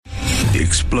the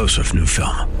explosive new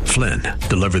film, Flynn,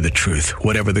 Deliver the Truth,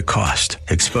 Whatever the Cost,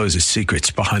 exposes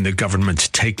secrets behind the government's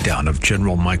takedown of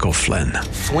General Michael Flynn.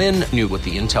 Flynn knew what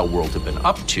the intel world had been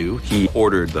up to. He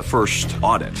ordered the first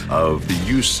audit of the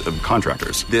use of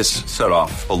contractors. This set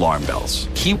off alarm bells.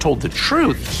 He told the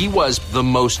truth. He was the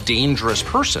most dangerous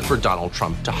person for Donald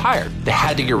Trump to hire. They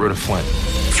had to get rid of Flynn.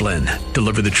 Flynn,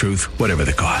 Deliver the Truth, Whatever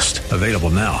the Cost. Available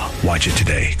now. Watch it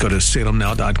today. Go to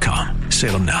salemnow.com.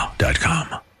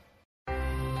 salemnow.com.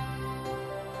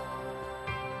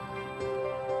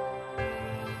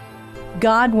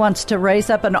 God wants to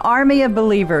raise up an army of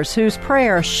believers whose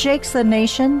prayer shakes the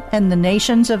nation and the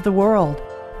nations of the world.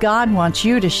 God wants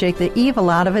you to shake the evil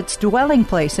out of its dwelling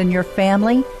place in your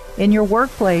family, in your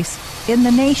workplace, in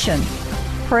the nation.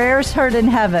 Prayers Heard in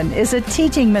Heaven is a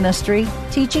teaching ministry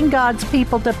teaching God's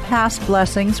people to pass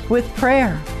blessings with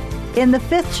prayer. In the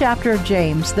 5th chapter of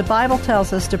James, the Bible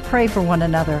tells us to pray for one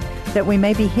another, that we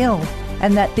may be healed,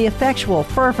 and that the effectual,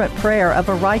 fervent prayer of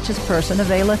a righteous person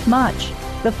availeth much.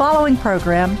 The following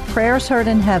program, Prayers Heard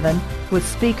in Heaven, with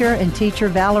speaker and teacher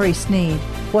Valerie Sneed,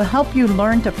 will help you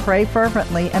learn to pray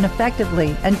fervently and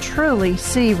effectively and truly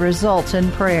see results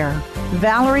in prayer.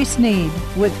 Valerie Sneed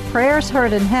with Prayers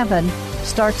Heard in Heaven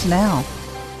starts now.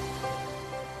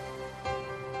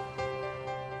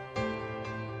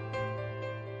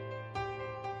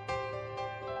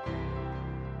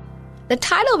 The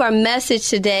title of our message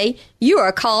today, You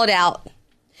Are Called Out.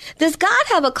 Does God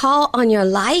have a call on your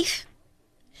life?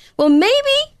 Well, maybe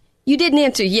you didn't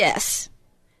answer yes.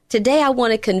 Today I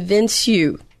want to convince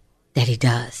you that He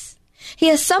does. He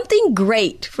has something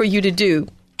great for you to do,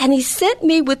 and He sent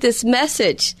me with this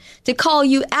message to call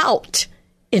you out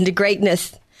into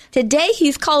greatness. Today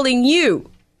He's calling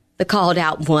you the called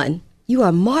out one. You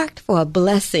are marked for a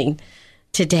blessing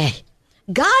today.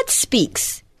 God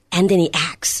speaks, and then He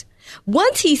acts.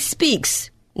 Once He speaks,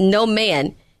 no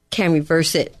man can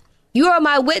reverse it. You are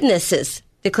my witnesses,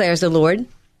 declares the Lord,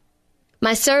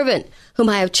 my servant whom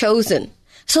I have chosen,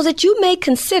 so that you may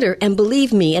consider and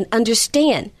believe me and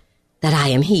understand that I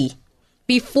am He.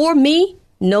 Before me,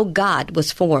 no God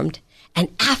was formed, and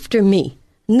after me,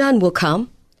 none will come.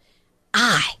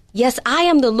 I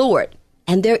am the Lord,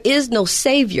 and there is no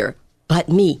Savior but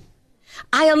me.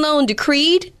 I alone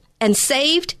decreed and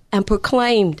saved and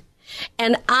proclaimed,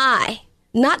 and I,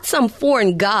 not some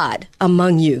foreign god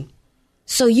among you.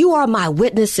 So you are my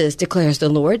witnesses, declares the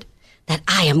Lord, that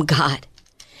I am God.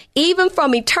 Even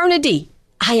from eternity,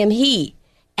 I am He,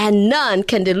 and none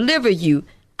can deliver you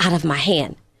out of my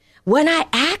hand. When I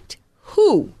act,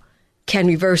 who can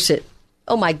reverse it?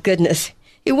 Oh my goodness.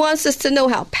 He wants us to know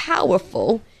how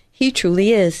powerful He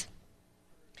truly is.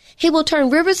 He will turn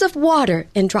rivers of water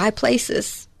in dry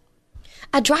places.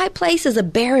 A dry place is a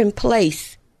barren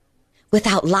place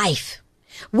without life.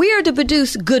 We are to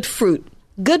produce good fruit,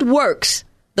 good works,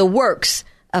 the works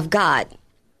of God.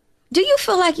 Do you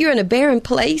feel like you're in a barren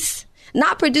place,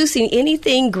 not producing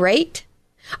anything great?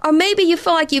 Or maybe you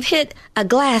feel like you've hit a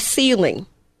glass ceiling.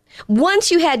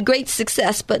 Once you had great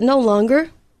success, but no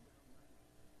longer.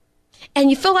 And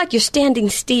you feel like you're standing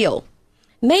still.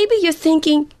 Maybe you're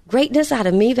thinking, greatness out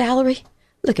of me, Valerie?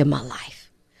 Look at my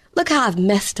life. Look how I've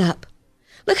messed up.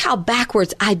 Look how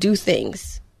backwards I do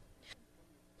things.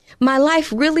 My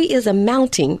life really is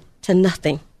amounting to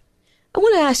nothing. I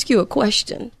want to ask you a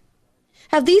question.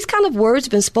 Have these kind of words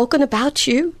been spoken about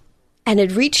you and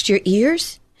it reached your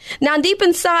ears? Now, deep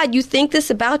inside, you think this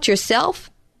about yourself?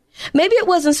 Maybe it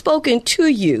wasn't spoken to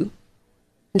you,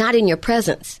 not in your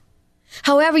presence.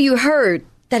 However, you heard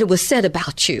that it was said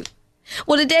about you.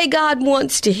 Well, today God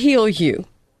wants to heal you.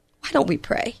 Why don't we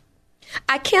pray?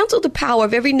 I cancel the power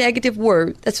of every negative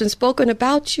word that's been spoken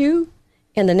about you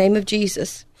in the name of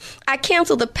Jesus. I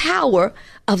cancel the power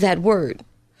of that word.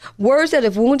 Words that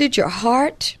have wounded your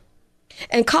heart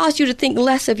and caused you to think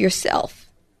less of yourself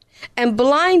and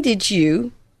blinded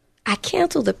you. I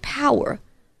cancel the power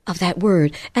of that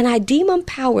word, and I deem them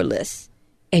powerless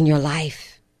in your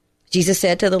life. Jesus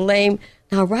said to the lame,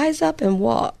 now rise up and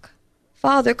walk.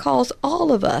 Father calls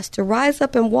all of us to rise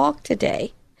up and walk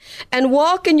today and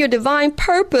walk in your divine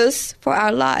purpose for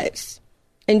our lives.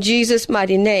 In Jesus'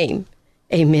 mighty name,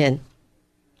 amen.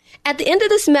 At the end of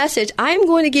this message, I am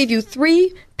going to give you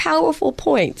 3 powerful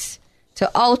points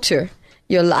to alter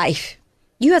your life.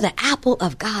 You are the apple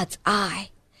of God's eye.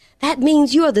 That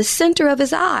means you are the center of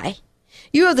His eye.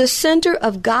 You are the center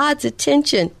of God's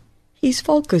attention. He's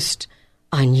focused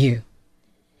on you.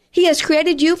 He has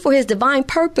created you for His divine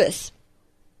purpose.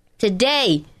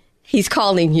 Today, He's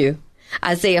calling you.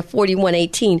 Isaiah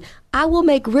 41:18, I will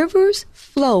make rivers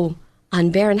flow on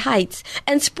barren heights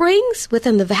and springs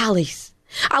within the valleys.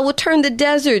 I will turn the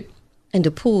desert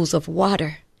into pools of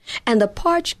water, and the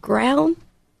parched ground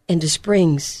into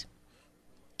springs.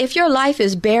 If your life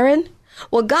is barren,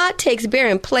 well, God takes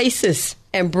barren places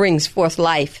and brings forth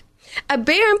life. A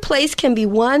barren place can be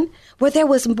one where there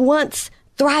was once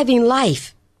thriving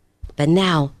life, but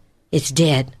now it's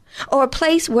dead, or a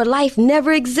place where life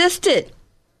never existed.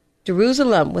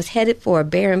 Jerusalem was headed for a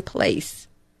barren place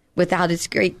without its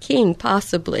great king,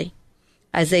 possibly.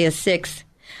 Isaiah 6.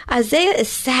 Isaiah is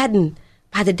saddened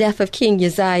by the death of King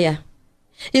Uzziah.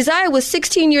 Uzziah was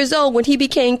 16 years old when he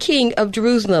became king of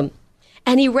Jerusalem,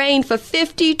 and he reigned for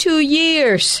 52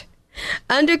 years.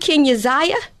 Under King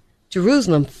Uzziah,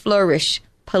 Jerusalem flourished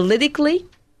politically,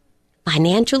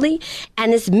 financially,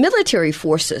 and its military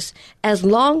forces as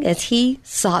long as he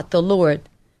sought the Lord.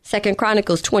 2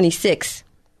 Chronicles 26.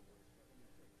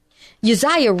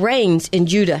 Uzziah reigns in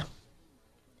Judah,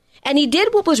 and he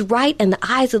did what was right in the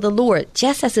eyes of the Lord,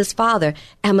 just as his father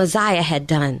Amaziah had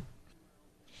done.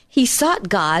 He sought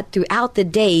God throughout the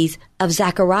days of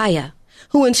Zechariah,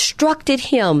 who instructed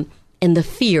him in the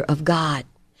fear of God.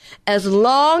 As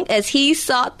long as he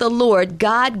sought the Lord,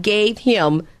 God gave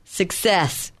him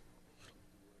success.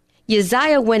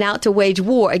 Uzziah went out to wage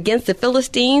war against the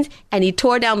Philistines, and he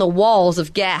tore down the walls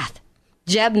of Gath,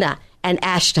 Jebna, and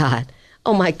Ashdod.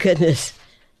 Oh my goodness.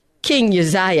 King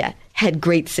Uzziah had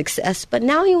great success, but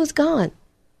now he was gone.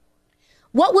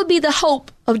 What would be the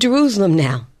hope of Jerusalem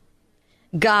now?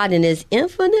 God, in his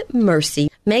infinite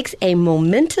mercy, makes a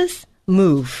momentous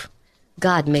move.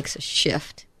 God makes a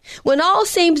shift. When all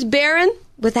seems barren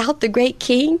without the great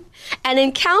king, an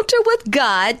encounter with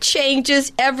God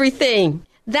changes everything.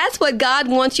 That's what God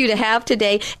wants you to have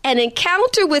today, an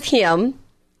encounter with him,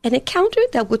 an encounter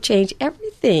that will change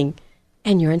everything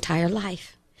in your entire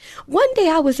life. One day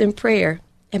I was in prayer,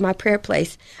 in my prayer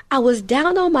place. I was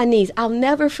down on my knees. I'll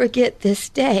never forget this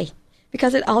day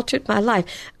because it altered my life.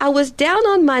 I was down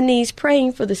on my knees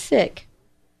praying for the sick,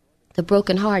 the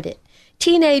brokenhearted,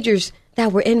 teenagers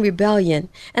that were in rebellion,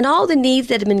 and all the needs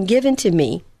that had been given to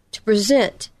me to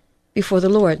present before the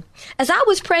Lord. As I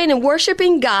was praying and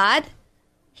worshiping God,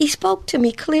 he spoke to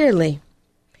me clearly.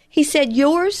 He said,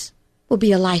 yours will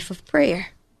be a life of prayer.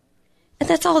 And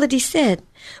that's all that he said.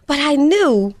 But I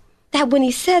knew that when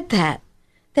he said that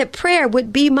prayer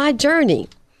would be my journey.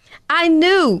 I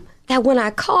knew that when I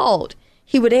called,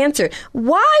 he would answer.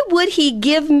 Why would he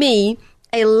give me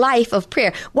a life of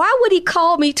prayer? Why would he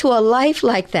call me to a life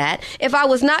like that if I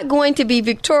was not going to be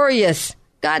victorious?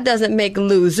 God doesn't make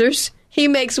losers. He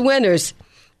makes winners.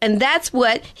 And that's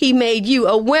what he made you,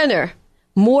 a winner,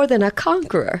 more than a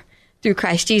conqueror through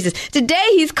Christ Jesus. Today,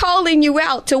 he's calling you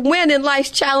out to win in life's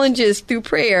challenges through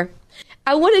prayer.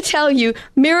 I want to tell you,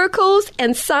 miracles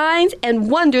and signs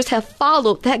and wonders have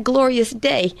followed that glorious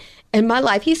day in my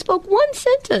life. He spoke one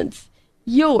sentence.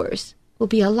 Yours will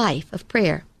be a life of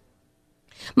prayer.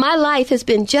 My life has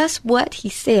been just what he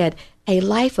said, a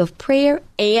life of prayer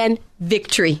and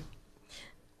victory.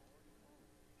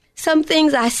 Some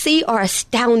things I see are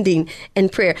astounding in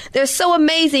prayer. They're so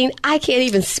amazing, I can't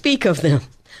even speak of them.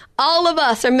 All of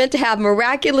us are meant to have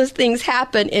miraculous things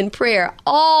happen in prayer.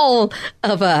 All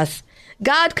of us.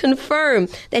 God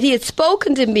confirmed that he had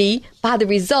spoken to me by the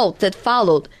results that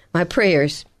followed my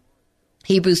prayers.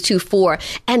 Hebrews 2:4.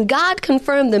 And God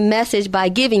confirmed the message by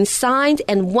giving signs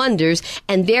and wonders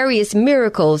and various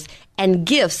miracles and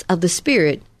gifts of the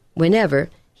Spirit whenever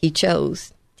he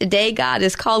chose. Today, God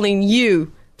is calling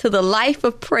you to the life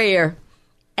of prayer,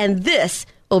 and this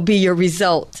will be your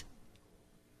result.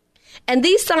 And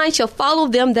these signs shall follow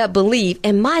them that believe.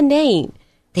 In my name,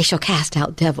 they shall cast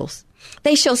out devils.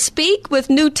 They shall speak with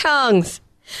new tongues.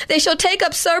 They shall take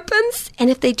up serpents, and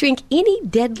if they drink any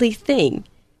deadly thing,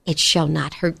 it shall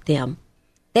not hurt them.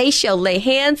 They shall lay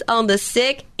hands on the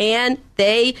sick, and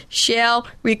they shall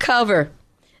recover.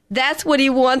 That's what he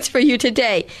wants for you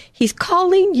today. He's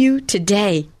calling you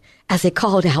today as a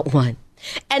called out one.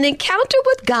 An encounter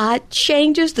with God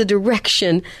changes the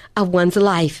direction of one's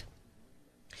life.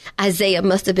 Isaiah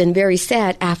must have been very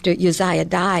sad after Uzziah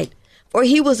died, for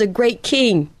he was a great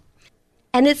king.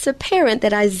 And it's apparent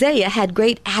that Isaiah had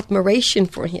great admiration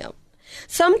for him.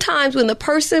 Sometimes when the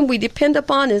person we depend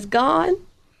upon is gone,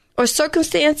 or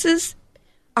circumstances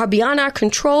are beyond our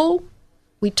control,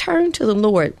 we turn to the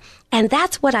Lord. And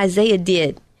that's what Isaiah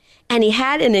did. And he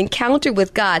had an encounter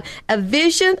with God, a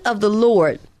vision of the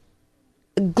Lord,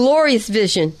 a glorious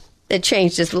vision that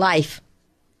changed his life.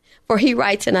 For he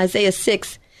writes in Isaiah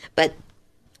 6, but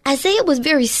Isaiah was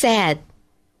very sad.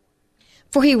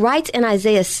 For he writes in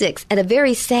Isaiah 6 at a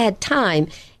very sad time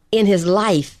in his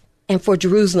life and for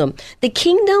Jerusalem. The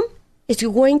kingdom is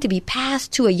going to be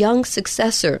passed to a young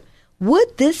successor.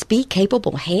 Would this be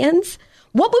capable hands?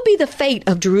 What would be the fate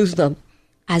of Jerusalem?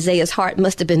 Isaiah's heart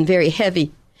must have been very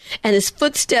heavy, and his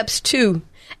footsteps too,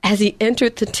 as he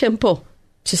entered the temple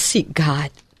to seek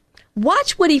God.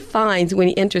 Watch what he finds when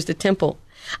he enters the temple.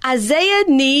 Isaiah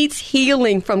needs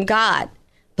healing from God,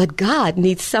 but God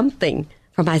needs something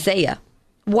from Isaiah.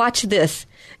 Watch this.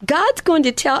 God's going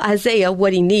to tell Isaiah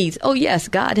what he needs. Oh, yes,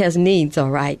 God has needs, all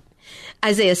right.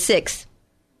 Isaiah 6.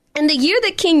 In the year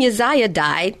that King Uzziah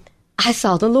died, I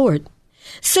saw the Lord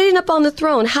sitting upon the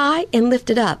throne, high and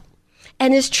lifted up,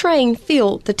 and his train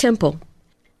filled the temple.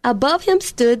 Above him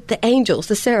stood the angels,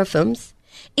 the seraphims.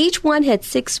 Each one had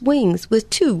 6 wings. With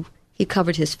 2 he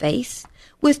covered his face,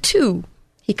 with 2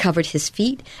 he covered his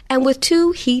feet, and with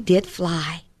 2 he did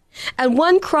fly. And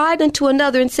one cried unto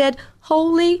another and said,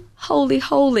 Holy, holy,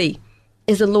 holy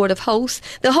is the Lord of hosts.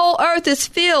 The whole earth is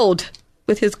filled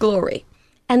with his glory.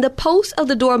 And the posts of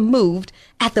the door moved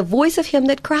at the voice of him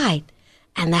that cried,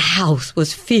 and the house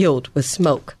was filled with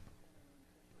smoke.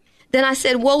 Then I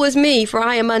said, Woe is me, for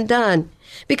I am undone,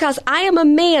 because I am a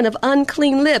man of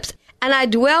unclean lips, and I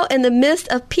dwell in the midst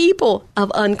of people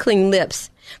of unclean lips.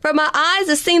 For my eyes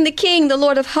have seen the King, the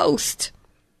Lord of hosts.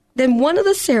 Then one of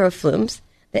the seraphims,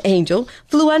 the angel,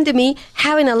 flew unto me,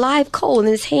 having a live coal in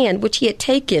his hand, which he had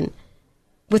taken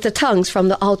with the tongues from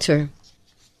the altar.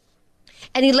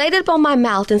 And he laid it upon my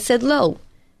mouth and said, Lo,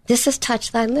 this has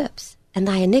touched thy lips, and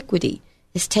thy iniquity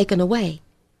is taken away,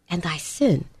 and thy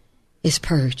sin is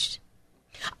purged.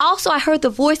 Also I heard the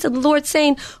voice of the Lord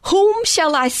saying, Whom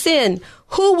shall I send?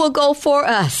 Who will go for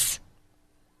us?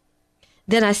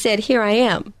 Then I said, Here I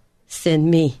am. Send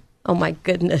me. Oh, my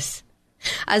goodness.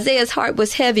 Isaiah's heart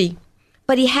was heavy,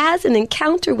 but he has an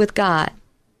encounter with God,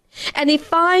 and he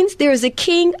finds there is a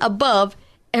king above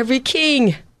every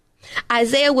king.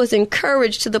 Isaiah was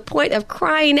encouraged to the point of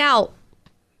crying out,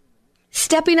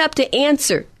 stepping up to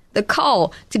answer the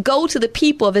call to go to the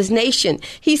people of his nation.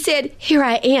 He said, Here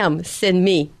I am, send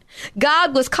me.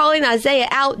 God was calling Isaiah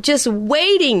out, just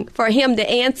waiting for him to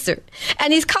answer.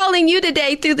 And he's calling you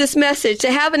today through this message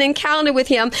to have an encounter with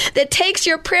him that takes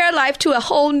your prayer life to a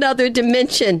whole nother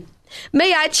dimension.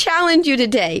 May I challenge you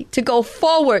today to go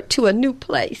forward to a new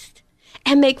place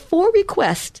and make 4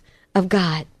 requests of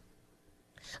God.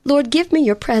 Lord, give me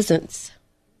your presence.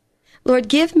 Lord,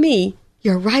 give me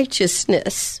your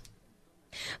righteousness.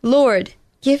 Lord,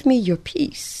 give me your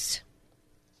peace.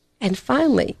 And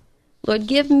finally, Lord,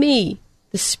 give me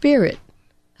the spirit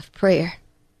of prayer.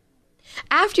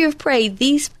 After you've prayed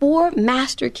these 4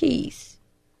 master keys,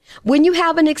 when you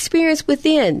have an experience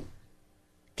within,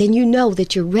 then you know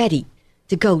that you're ready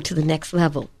to go to the next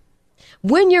level.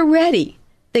 When you're ready,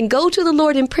 then go to the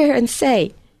Lord in prayer and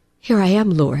say, Here I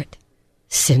am, Lord,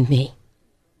 send me.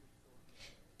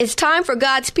 It's time for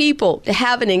God's people to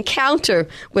have an encounter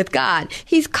with God.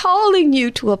 He's calling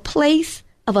you to a place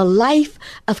of a life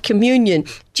of communion.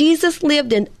 Jesus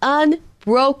lived in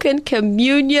unbroken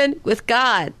communion with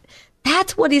God.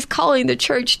 That's what he's calling the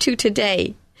church to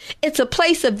today. It's a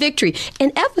place of victory.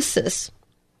 In Ephesus,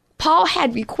 Paul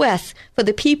had requests for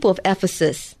the people of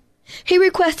Ephesus. He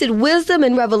requested wisdom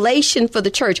and revelation for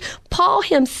the church. Paul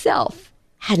himself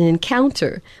had an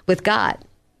encounter with God.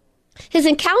 His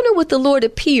encounter with the Lord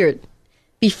appeared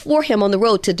before him on the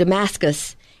road to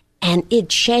Damascus, and it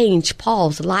changed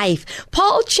Paul's life.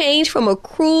 Paul changed from a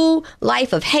cruel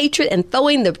life of hatred and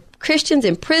throwing the Christians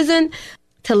in prison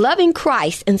to loving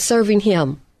Christ and serving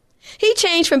him. He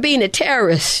changed from being a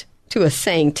terrorist to a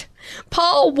saint.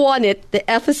 Paul wanted the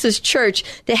Ephesus church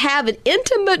to have an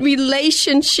intimate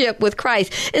relationship with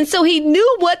Christ, and so he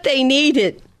knew what they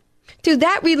needed. Through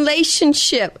that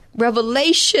relationship,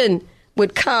 revelation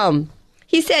would come.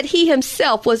 He said he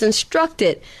himself was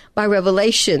instructed by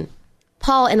revelation.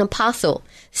 Paul, an apostle,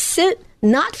 sent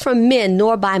not from men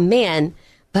nor by man,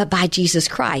 but by Jesus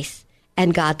Christ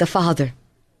and God the Father.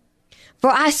 For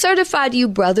I certify to you,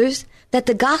 brothers, that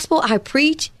the gospel I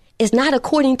preach is not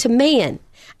according to man.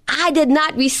 I did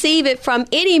not receive it from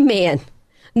any man,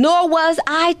 nor was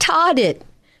I taught it.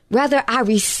 Rather, I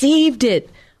received it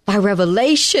by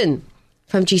revelation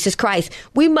from Jesus Christ.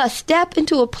 We must step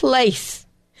into a place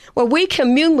where we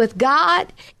commune with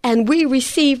God and we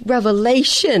receive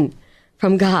revelation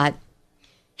from God.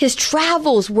 His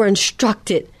travels were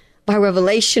instructed by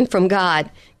revelation from God.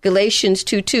 Galatians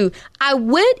 2:2. I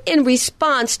went in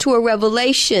response to a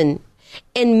revelation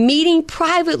in meeting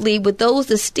privately with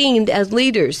those esteemed as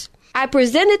leaders. I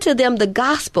presented to them the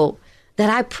gospel that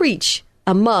I preach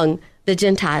among the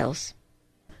Gentiles.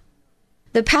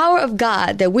 The power of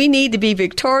God that we need to be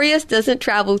victorious doesn't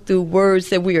travel through words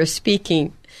that we are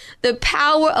speaking. The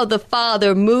power of the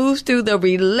Father moves through the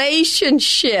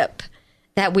relationship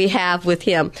that we have with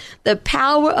him. The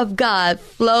power of God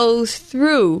flows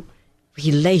through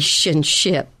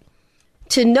relationship.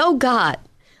 To know God,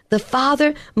 the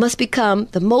Father, must become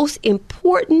the most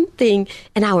important thing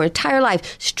in our entire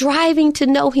life. Striving to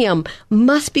know him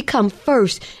must become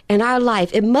first in our life.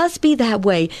 It must be that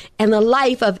way in the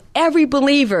life of every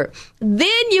believer.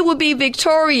 Then you will be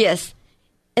victorious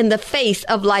in the face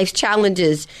of life's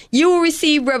challenges. You will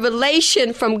receive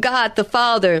revelation from God the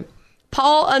Father.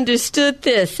 Paul understood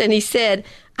this, and he said,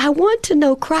 I want to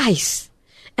know Christ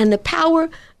and the power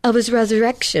of his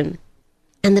resurrection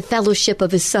and the fellowship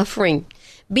of his suffering,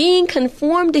 being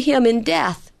conformed to him in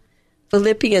death.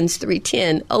 Philippians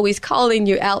 3:10. Oh, he's calling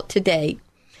you out today.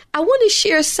 I want to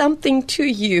share something to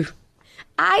you.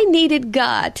 I needed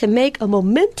God to make a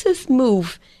momentous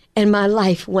move in my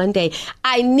life one day.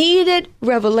 I needed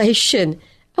revelation.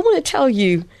 I want to tell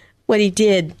you what he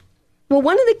did. Well,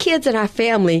 one of the kids in our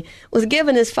family was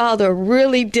giving his father a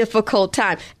really difficult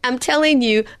time. I'm telling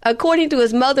you, according to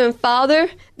his mother and father,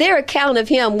 their account of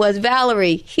him was,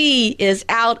 Valerie, he is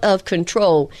out of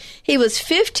control. He was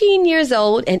 15 years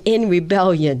old and in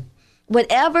rebellion.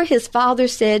 Whatever his father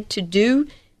said to do,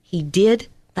 he did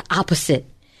the opposite.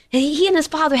 He and his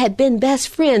father had been best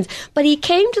friends, but he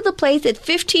came to the place at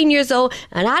 15 years old,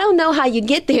 and I don't know how you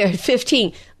get there at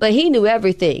 15, but he knew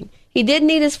everything. He didn't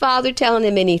need his father telling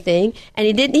him anything, and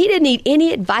he didn't need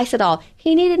any advice at all.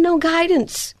 He needed no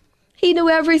guidance. He knew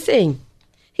everything.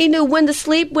 He knew when to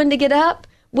sleep, when to get up,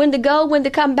 when to go, when to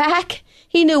come back.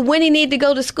 He knew when he needed to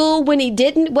go to school, when he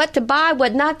didn't, what to buy,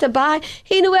 what not to buy.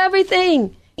 He knew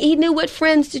everything. He knew what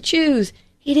friends to choose.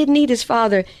 He didn't need his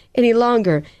father any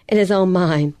longer in his own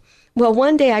mind. Well,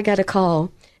 one day I got a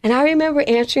call, and I remember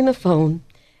answering the phone.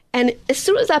 And as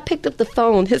soon as I picked up the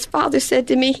phone, his father said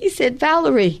to me, he said,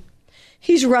 Valerie,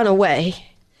 he's run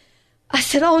away. I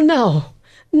said, oh, no.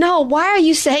 No, why are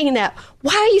you saying that?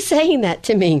 Why are you saying that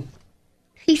to me?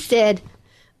 He said,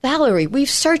 Valerie, we've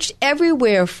searched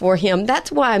everywhere for him.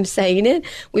 That's why I'm saying it.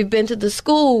 We've been to the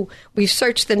school. We've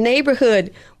searched the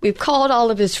neighborhood. We've called all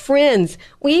of his friends.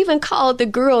 We even called the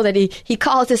girl that he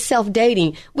calls himself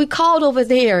dating. We called over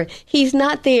there. He's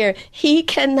not there. He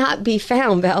cannot be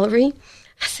found, Valerie.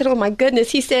 I said, oh, my goodness.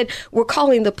 He said, we're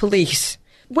calling the police.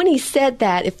 When he said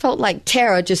that, it felt like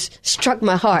terror just struck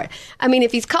my heart. I mean,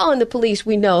 if he's calling the police,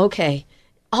 we know, okay,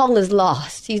 all is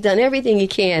lost. He's done everything he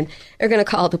can. They're going to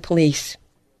call the police.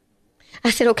 I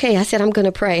said, okay. I said, I'm going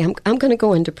to pray. I'm going to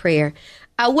go into prayer.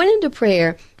 I went into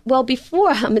prayer. Well,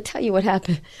 before, I'm going to tell you what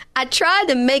happened. I tried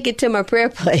to make it to my prayer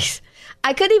place.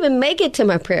 I couldn't even make it to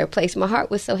my prayer place. My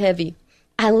heart was so heavy.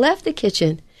 I left the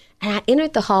kitchen, and I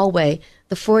entered the hallway,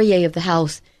 the foyer of the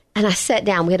house, and I sat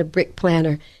down. We had a brick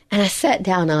planter, and I sat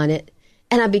down on it,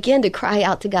 and I began to cry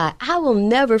out to God. I will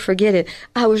never forget it.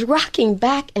 I was rocking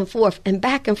back and forth,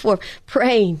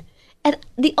 praying. And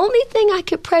the only thing I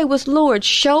could pray was, Lord,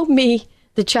 show me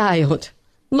the child.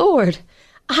 Lord,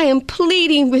 I am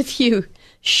pleading with you.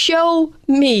 Show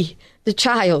me the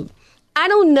child. I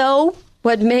don't know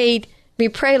what made me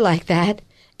pray like that,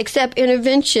 except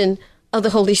intervention of the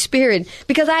Holy Spirit,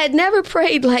 because I had never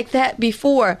prayed like that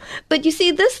before. But you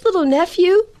see, this little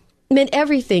nephew meant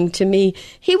everything to me.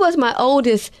 He was my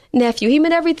oldest nephew. He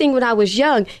meant everything when I was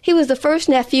young. He was the first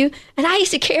nephew, and I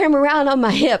used to carry him around on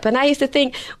my hip, and I used to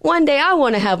think, one day I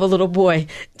want to have a little boy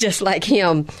just like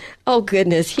him. Oh,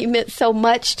 goodness, he meant so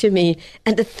much to me.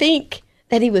 And to think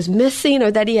that he was missing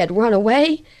or that he had run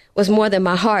away was more than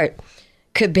my heart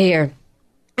could bear.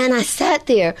 And I sat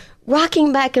there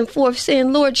rocking back and forth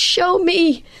saying, Lord, show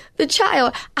me the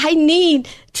child. I need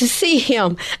to see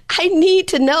him. I need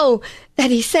to know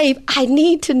that he's safe. I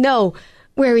need to know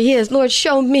where he is. Lord,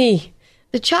 show me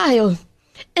the child.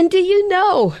 And do you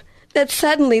know that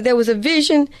suddenly there was a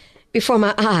vision before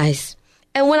my eyes?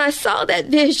 And when I saw that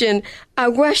vision, I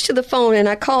rushed to the phone and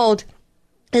I called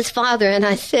his father and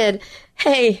I said,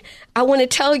 hey, I want to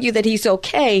tell you that he's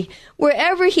okay.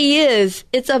 Wherever he is,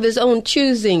 it's of his own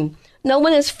choosing. No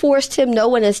one has forced him. No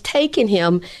one has taken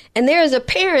him. And there is a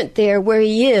parent there where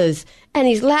he is. And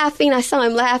he's laughing. I saw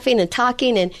him laughing and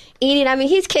talking and eating. I mean,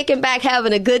 he's kicking back,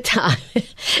 having a good time.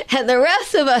 And the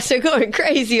rest of us are going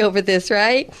crazy over this,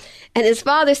 right? And his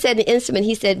father said in an instant,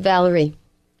 he said, Valerie,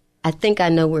 I think I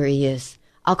know where he is.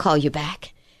 I'll call you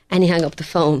back. And he hung up the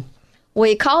phone. Well,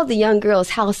 he called the young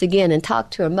girl's house again and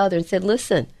talked to her mother and said,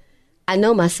 listen, I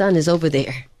know my son is over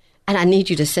there, and I need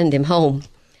you to send him home.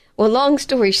 Well, long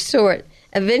story short,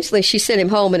 eventually she sent him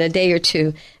home in a day or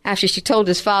two after she told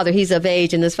his father he's of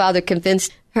age, and his father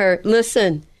convinced her,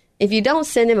 listen, if you don't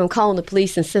send him, I'm calling the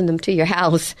police and send him to your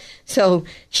house. So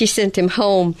she sent him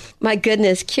home. My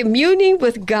goodness, communing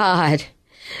with God.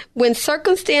 When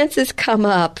circumstances come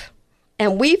up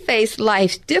and we face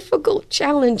life's difficult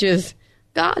challenges,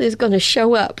 God is going to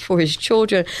show up for his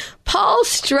children. Paul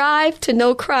strived to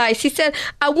know Christ. He said,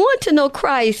 I want to know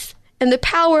Christ and the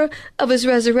power of his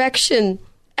resurrection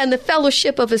and the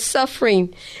fellowship of his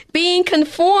suffering, being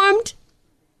conformed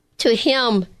to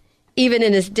him even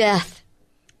in his death.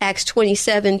 Acts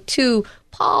 27:2,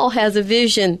 Paul has a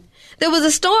vision. There was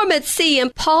a storm at sea,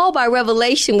 and Paul, by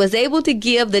revelation, was able to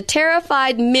give the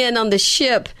terrified men on the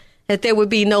ship that there would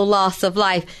be no loss of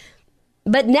life.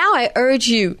 But now I urge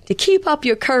you to keep up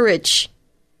your courage.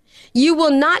 You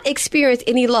will not experience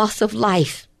any loss of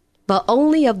life, but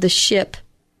only of the ship.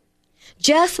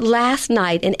 Just last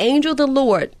night, an angel of the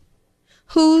Lord,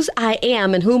 whose I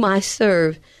am and whom I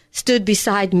serve, stood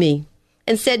beside me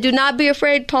and said, do not be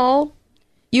afraid, Paul.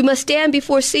 You must stand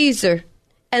before Caesar.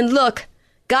 And look,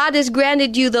 God has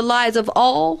granted you the lives of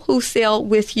all who sail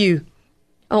with you.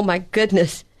 Oh, my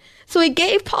goodness. So he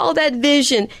gave Paul that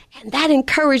vision, and that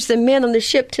encouraged the men on the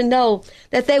ship to know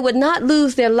that they would not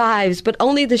lose their lives, but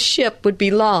only the ship would be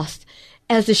lost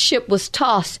as the ship was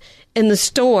tossed in the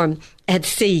storm at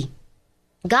sea.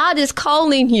 God is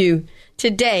calling you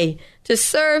today to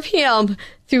serve him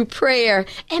through prayer.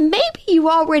 And maybe you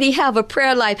already have a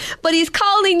prayer life, but he's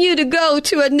calling you to go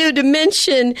to a new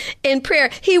dimension in prayer.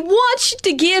 He wants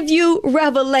to give you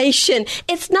revelation.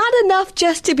 It's not enough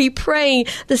just to be praying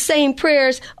the same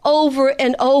prayers over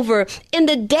and over. In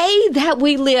the day that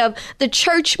we live, the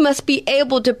church must be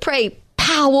able to pray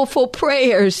powerful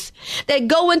prayers that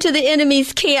go into the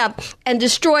enemy's camp and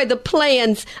destroy the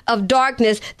plans of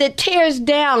darkness, that tears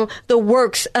down the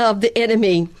works of the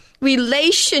enemy.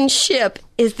 Relationship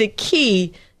is the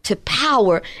key to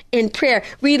power in prayer.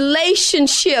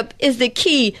 Relationship is the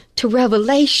key to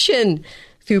revelation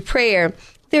through prayer.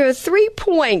 There are 3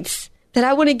 points that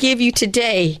I want to give you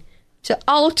today to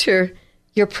alter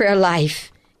your prayer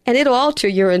life, and it'll alter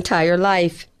your entire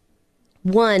life.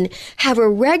 1, have a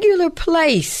regular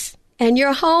place in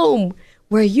your home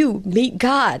where you meet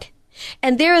God.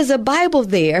 And there is a Bible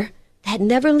there that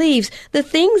never leaves. The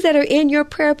things that are in your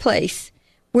prayer place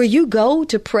where you go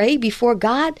to pray before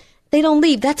God, they don't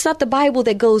leave. That's not the Bible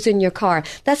that goes in your car.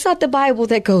 That's not the Bible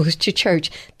that goes to church.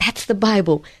 That's the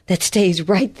Bible that stays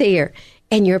right there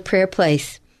in your prayer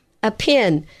place. A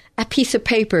pen, a piece of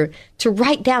paper to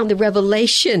write down the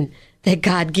revelation that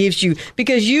God gives you,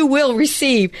 because you will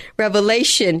receive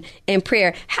revelation in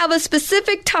prayer. Have a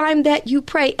specific time that you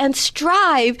pray and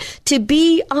strive to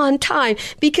be on time,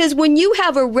 because when you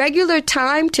have a regular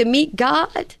time to meet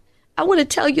God, I want to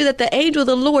tell you that the angel of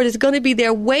the Lord is going to be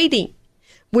there waiting.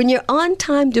 When you're on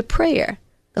time to prayer,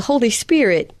 the Holy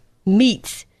Spirit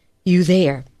meets you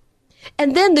there.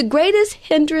 And then the greatest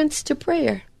hindrance to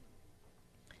prayer: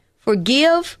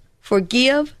 forgive,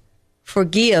 forgive,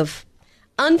 forgive.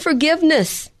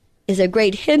 Unforgiveness is a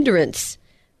great hindrance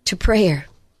to prayer.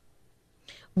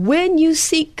 When you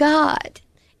seek God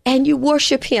and you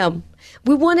worship him,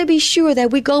 we want to be sure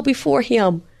that we go before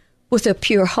him with a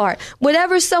pure heart.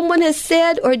 Whatever someone has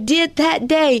said or did that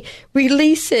day,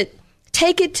 release it.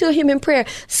 Take it to him in prayer.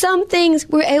 Some things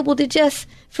we're able to just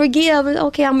forgive.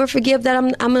 Okay, I'm going to forgive that.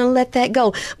 I'm going to let that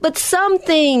go. But some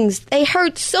things, they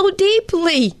hurt so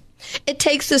deeply. It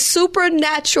takes the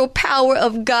supernatural power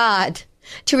of God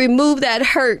to remove that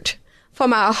hurt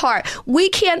from our heart. We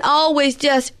can't always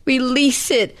just release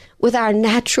it with our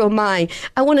natural mind.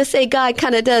 I want to say God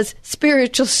kind of does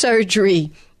spiritual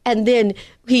surgery, and then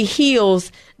he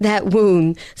heals that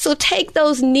wound. So take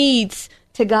those needs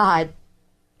to God.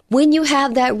 When you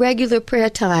have that regular prayer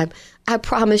time, I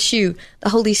promise you, the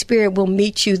Holy Spirit will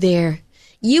meet you there.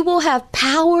 You will have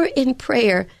power in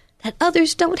prayer that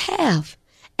others don't have.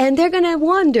 And they're going to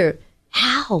wonder,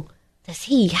 how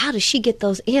does she get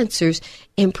those answers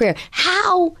in prayer?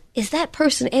 How is that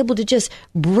person able to just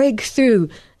break through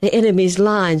the enemy's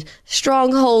lines?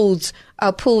 Strongholds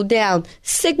are pulled down.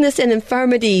 Sickness and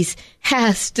infirmities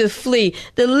has to flee.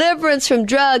 Deliverance from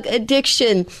drug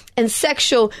addiction and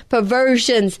sexual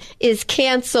perversions is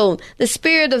canceled. The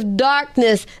spirit of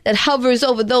darkness that hovers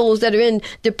over those that are in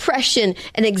depression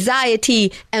and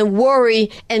anxiety and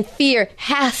worry and fear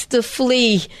has to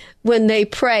flee when they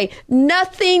pray.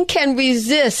 Nothing can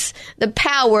resist the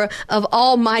power of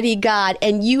Almighty God,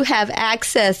 and you have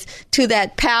access to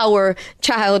that power,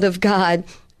 child of God.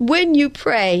 When you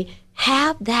pray,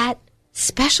 have that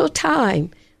special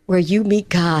time where you meet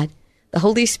God. The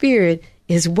Holy Spirit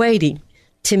is waiting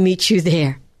to meet you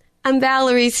there. I'm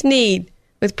Valerie Sneed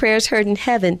with Prayers Heard in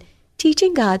Heaven,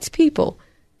 teaching God's people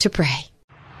to pray.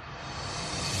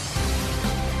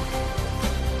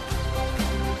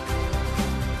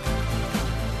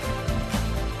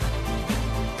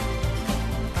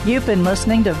 You've been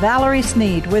listening to Valerie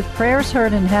Sneed with Prayers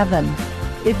Heard in Heaven.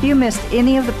 If you missed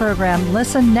any of the program,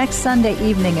 listen next Sunday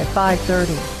evening at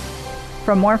 5:30.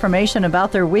 For more information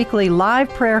about their weekly live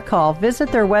prayer call,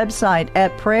 visit their website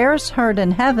at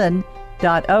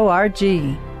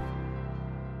prayersheardinheaven.org.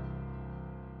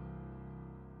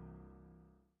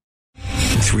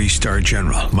 3-star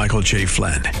General Michael J.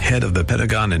 Flynn, head of the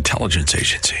Pentagon Intelligence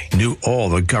Agency, knew all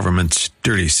the government's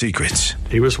dirty secrets.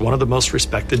 He was one of the most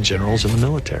respected generals in the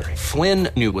military. Flynn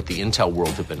knew what the intel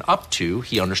world had been up to.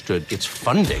 He understood its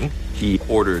funding. He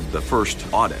ordered the first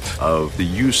audit of the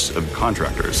use of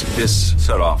contractors. This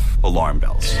set off alarm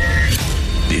bells.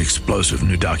 The explosive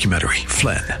new documentary,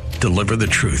 Flynn, Deliver the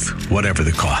Truth, Whatever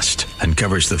the Cost,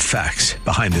 uncovers the facts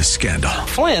behind this scandal.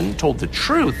 Flynn told the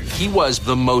truth. He was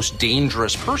the most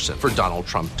dangerous person for Donald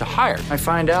Trump to hire. I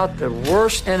find out the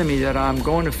worst enemy that I'm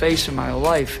going to face in my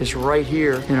life is right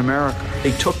here in America.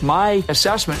 They took my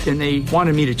assessment and they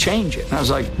wanted me to change it. And I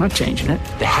was like, I'm not changing it.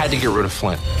 They had to get rid of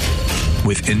Flynn.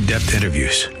 With in-depth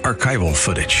interviews, archival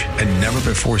footage, and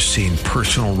never-before-seen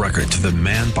personal records of the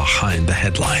man behind the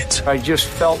headlines. I just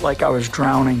felt like I was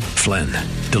drowning. Flynn,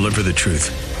 Deliver the Truth,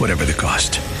 Whatever the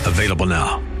Cost. Available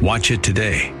now. Watch it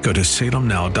today. Go to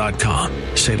salemnow.com.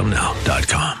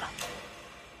 salemnow.com.